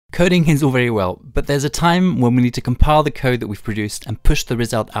Coding is all very well, but there's a time when we need to compile the code that we've produced and push the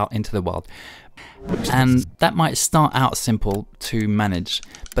result out into the world. And that might start out simple to manage,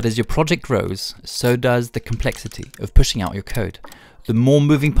 but as your project grows, so does the complexity of pushing out your code. The more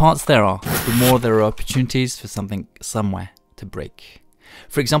moving parts there are, the more there are opportunities for something somewhere to break.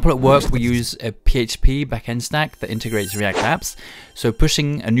 For example, at work we use a PHP backend stack that integrates React apps, so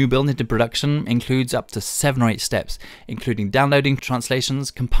pushing a new build into production includes up to 7 or 8 steps, including downloading translations,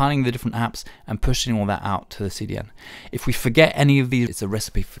 compiling the different apps, and pushing all that out to the CDN. If we forget any of these, it's a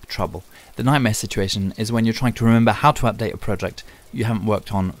recipe for trouble. The nightmare situation is when you're trying to remember how to update a project you haven't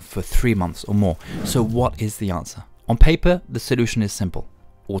worked on for 3 months or more. So what is the answer? On paper, the solution is simple.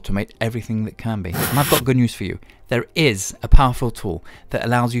 Automate everything that can be. And I've got good news for you. There is a powerful tool that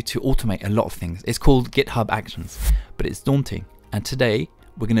allows you to automate a lot of things. It's called GitHub Actions, but it's daunting. And today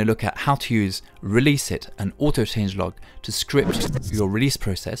we're going to look at how to use release it and auto-changelog to script your release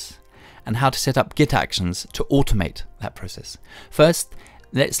process, and how to set up Git Actions to automate that process. First,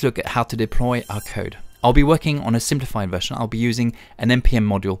 let's look at how to deploy our code. I'll be working on a simplified version. I'll be using an npm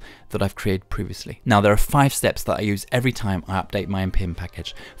module that I've created previously. Now there are 5 steps that I use every time I update my npm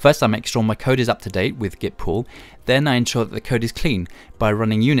package. First, I make sure my code is up to date with git pull. Then I ensure that the code is clean by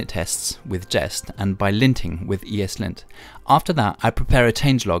running unit tests with jest and by linting with ESLint. After that, I prepare a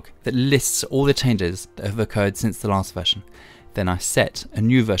changelog that lists all the changes that have occurred since the last version. Then I set a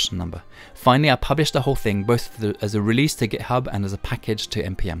new version number. Finally, I publish the whole thing both as a release to GitHub and as a package to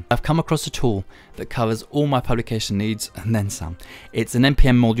npm. I've come across a tool that covers all my publication needs and then some. It's an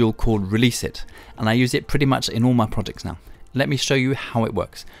npm module called Release It, and I use it pretty much in all my projects now. Let me show you how it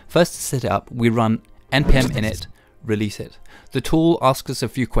works. First, to set it up, we run npm init release it. The tool asks us a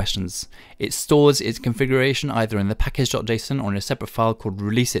few questions. It stores its configuration either in the package.json or in a separate file called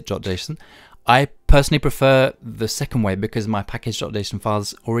releaseit.json. I personally prefer the second way because my package.json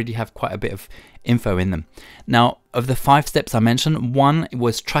files already have quite a bit of info in them. Now, of the 5 steps I mentioned, one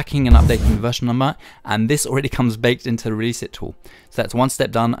was tracking and updating the version number, and this already comes baked into the release it tool. So that's 1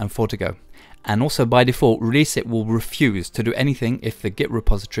 step done and 4 to go. And also by default, release it will refuse to do anything if the Git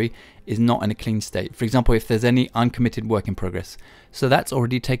repository is not in a clean state. For example, if there's any uncommitted work in progress. So that's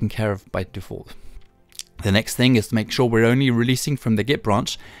already taken care of by default. The next thing is to make sure we're only releasing from the Git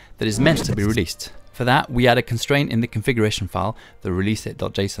branch that is meant to be released. For that, we add a constraint in the configuration file, the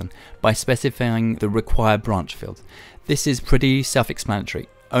releaseit.json, by specifying the required branch field. This is pretty self-explanatory.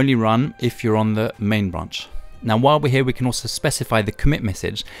 Only run if you're on the main branch. Now, while we're here, we can also specify the commit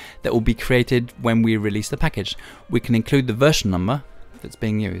message that will be created when we release the package. We can include the version number that's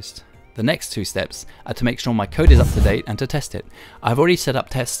being used. The next 2 steps are to make sure my code is up to date and to test it. I've already set up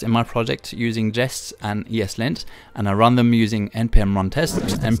tests in my project using jest and ESLint, and I run them using npm run test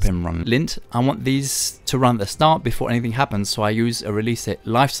and npm run lint. I want these to run at the start before anything happens, so I use a release it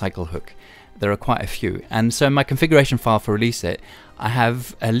lifecycle hook. There are quite a few, and so in my configuration file for release it, I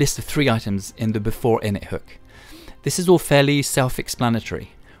have a list of 3 items in the before init hook. This is all fairly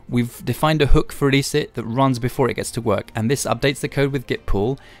self-explanatory. We've defined a hook for release it that runs before it gets to work, and this updates the code with git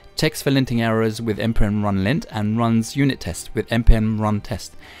pull, checks for linting errors with npm run lint, and runs unit tests with npm run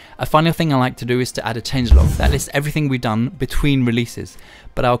test. A final thing I like to do is to add a changelog that lists everything we've done between releases,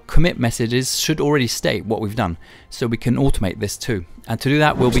 but our commit messages should already state what we've done, so we can automate this too. And to do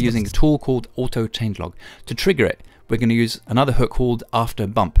that, we'll be using a tool called auto-changelog. To trigger it, we're going to use another hook called after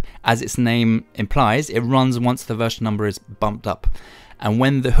bump. As its name implies, it runs once the version number is bumped up. And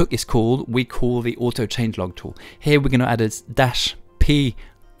when the hook is called, we call the auto-changelog tool. Here we're going to add a -p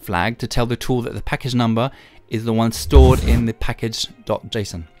flag to tell the tool that the package number is the one stored in the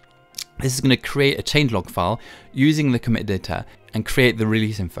package.json. This is going to create a changelog file using the commit data and create the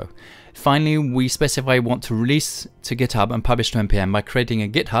release info. Finally, we specify we want to release to GitHub and publish to npm by creating a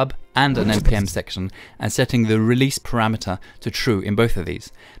GitHub and an npm section and setting the release parameter to true in both of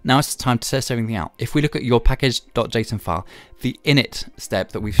these. Now it's time to test everything out. If we look at your package.json file, the init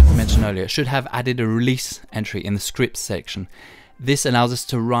step that we mentioned earlier should have added a release entry in the scripts section. This allows us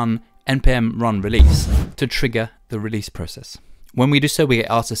to run npm run release to trigger the release process. When we do so, we get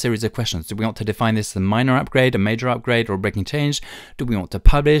asked a series of questions. Do we want to define this as a minor upgrade, a major upgrade, or a breaking change? Do we want to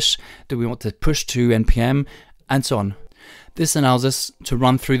publish? Do we want to push to npm? And so on. This allows us to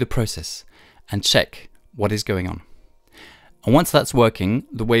run through the process and check what is going on. And once that's working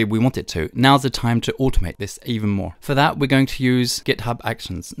the way we want it to, now's the time to automate this even more. For that, we're going to use GitHub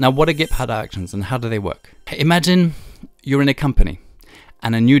Actions. Now, what are GitHub Actions and how do they work? Imagine you're in a company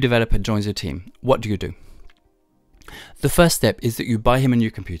and a new developer joins your team. What do you do? The first step is that you buy him a new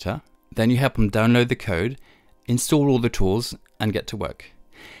computer, then you help him download the code, install all the tools, and get to work.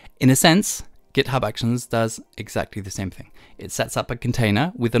 In a sense, GitHub Actions does exactly the same thing. It sets up a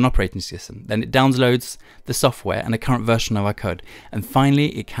container with an operating system, then it downloads the software and a current version of our code, and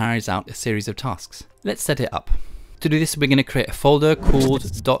finally it carries out a series of tasks. Let's set it up. To do this, we're going to create a folder called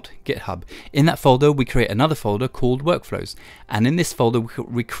 .github. In that folder, we create another folder called workflows, and in this folder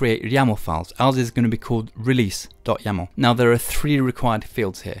we create YAML files. Ours is going to be called release.yaml. Now there are 3 required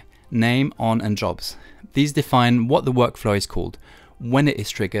fields here: name, on, and jobs. These define what the workflow is called, when it is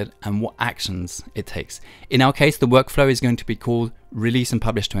triggered, and what actions it takes. In our case, the workflow is going to be called release and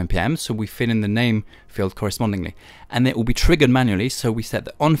publish to npm, so we fill in the name field correspondingly, and it will be triggered manually, so we set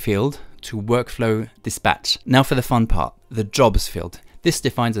the on field to workflow dispatch. Now for the fun part, the jobs field. This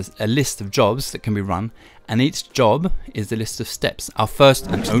defines a list of jobs that can be run, and each job is a list of steps. Our first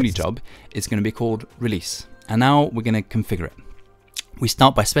and only job is going to be called release, and now we're going to configure it. We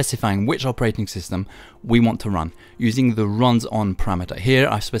start by specifying which operating system we want to run using the runs on parameter. Here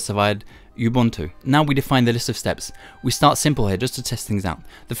I've specified Ubuntu. Now we define the list of steps. We start simple here just to test things out.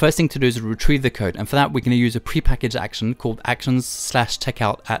 The first thing to do is retrieve the code, and for that we're going to use a prepackaged action called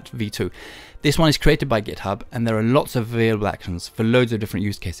actions/checkout@v2. This one is created by GitHub, and there are lots of available actions for loads of different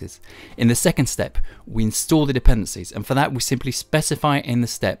use cases. In the second step, we install the dependencies, and for that we simply specify in the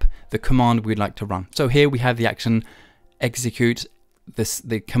step the command we'd like to run. So here we have the action execute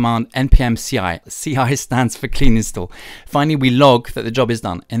the command npm CI. CI stands for clean install. Finally, we log that the job is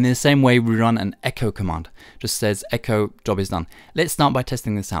done. And in the same way, we run an echo command. Just says echo job is done. Let's start by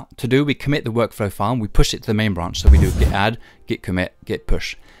testing this out. To do, we commit the workflow file and we push it to the main branch. So we do git add, git commit, git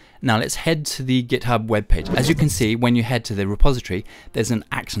push. Now let's head to the GitHub webpage. As you can see, when you head to the repository, there's an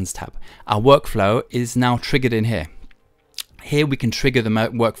actions tab. Our workflow is now triggered in here. Here we can trigger the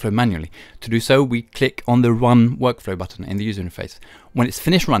workflow manually. To do so, we click on the Run Workflow button in the user interface. When it's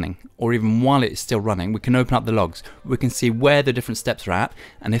finished running, or even while it's still running, we can open up the logs. We can see where the different steps are at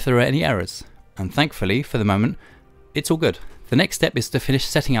and if there are any errors. And thankfully, for the moment, it's all good. The next step is to finish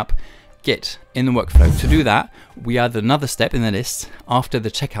setting up Git in the workflow. To do that, we add another step in the list after the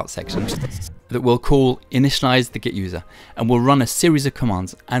checkout section that we'll call initialize the Git user, and we'll run a series of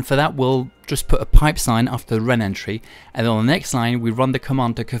commands, and for that we'll just put a pipe sign after the run entry, and then on the next line we run the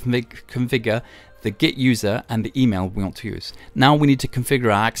command to configure the Git user and the email we want to use. Now we need to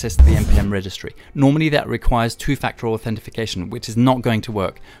configure our access to the npm registry. Normally that requires two-factor authentication, which is not going to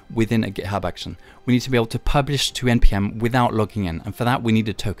work within a GitHub action. We need to be able to publish to npm without logging in, and for that we need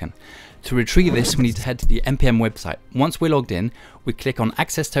a token. To retrieve this, we need to head to the npm website. Once we're logged in, we click on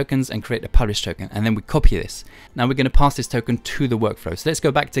access tokens and create a publish token, and then we copy this. Now we're going to pass this token to the workflow. So let's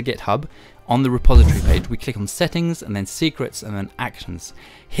go back to GitHub. On the repository page, we click on settings and then secrets and then actions.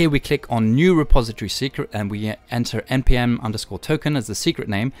 Here we click on new repository secret and we enter npm_token as the secret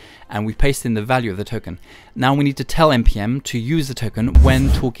name, and we paste in the value of the token. Now we need to tell npm to use the token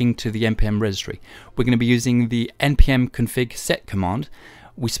when talking to the npm registry. We're going to be using the npm config set command.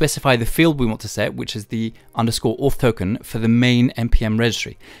 We specify the field we want to set, which is the _auth token for the main npm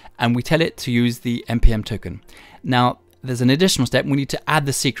registry, and we tell it to use the npm token. Now there's an additional step. We need to add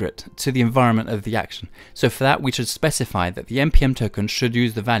the secret to the environment of the action. So for that we should specify that the npm token should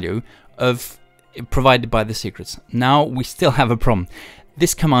use the value of provided by the secrets. Now we still have a problem.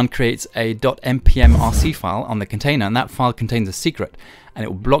 This command creates a .npmrc file on the container, and that file contains a secret, and it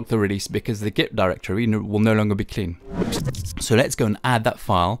will block the release because the Git directory will no longer be clean. So let's go and add that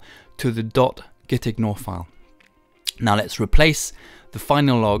file to the .gitignore file. Now let's replace the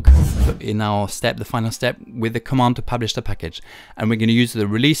final log in our step, the final step, with the command to publish the package, and we're going to use the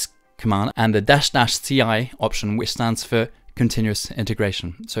release command and the --ci option, which stands for continuous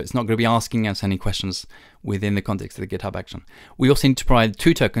integration. So it's not going to be asking us any questions within the context of the GitHub action. We also need to provide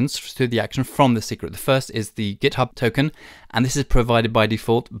two tokens to the action from the secret. The first is the GitHub token, and this is provided by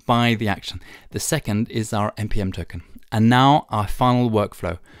default by the action. The second is our npm token. And now our final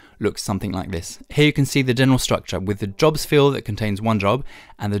workflow looks something like this. Here you can see the general structure with the jobs field that contains one job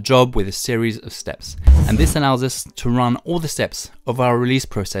and the job with a series of steps. And this allows us to run all the steps of our release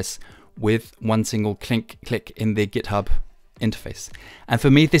process with one single click in the GitHub interface. And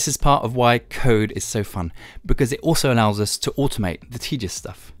for me, this is part of why code is so fun, because it also allows us to automate the tedious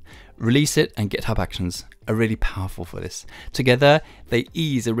stuff. Release It and GitHub Actions are really powerful for this. Together, they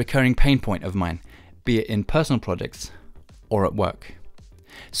ease a recurring pain point of mine, be it in personal projects or at work.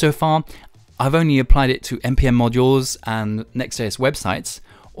 So far, I've only applied it to npm modules and Next.js websites,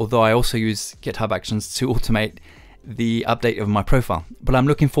 although I also use GitHub Actions to automate the update of my profile. But I'm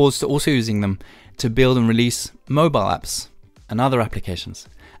looking forward to also using them to build and release mobile apps and other applications.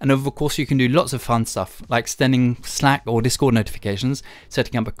 And of course, you can do lots of fun stuff like extending Slack or Discord notifications,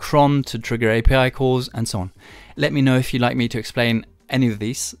 setting up a cron to trigger API calls, and so on. Let me know if you'd like me to explain any of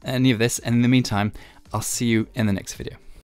this. And in the meantime, I'll see you in the next video.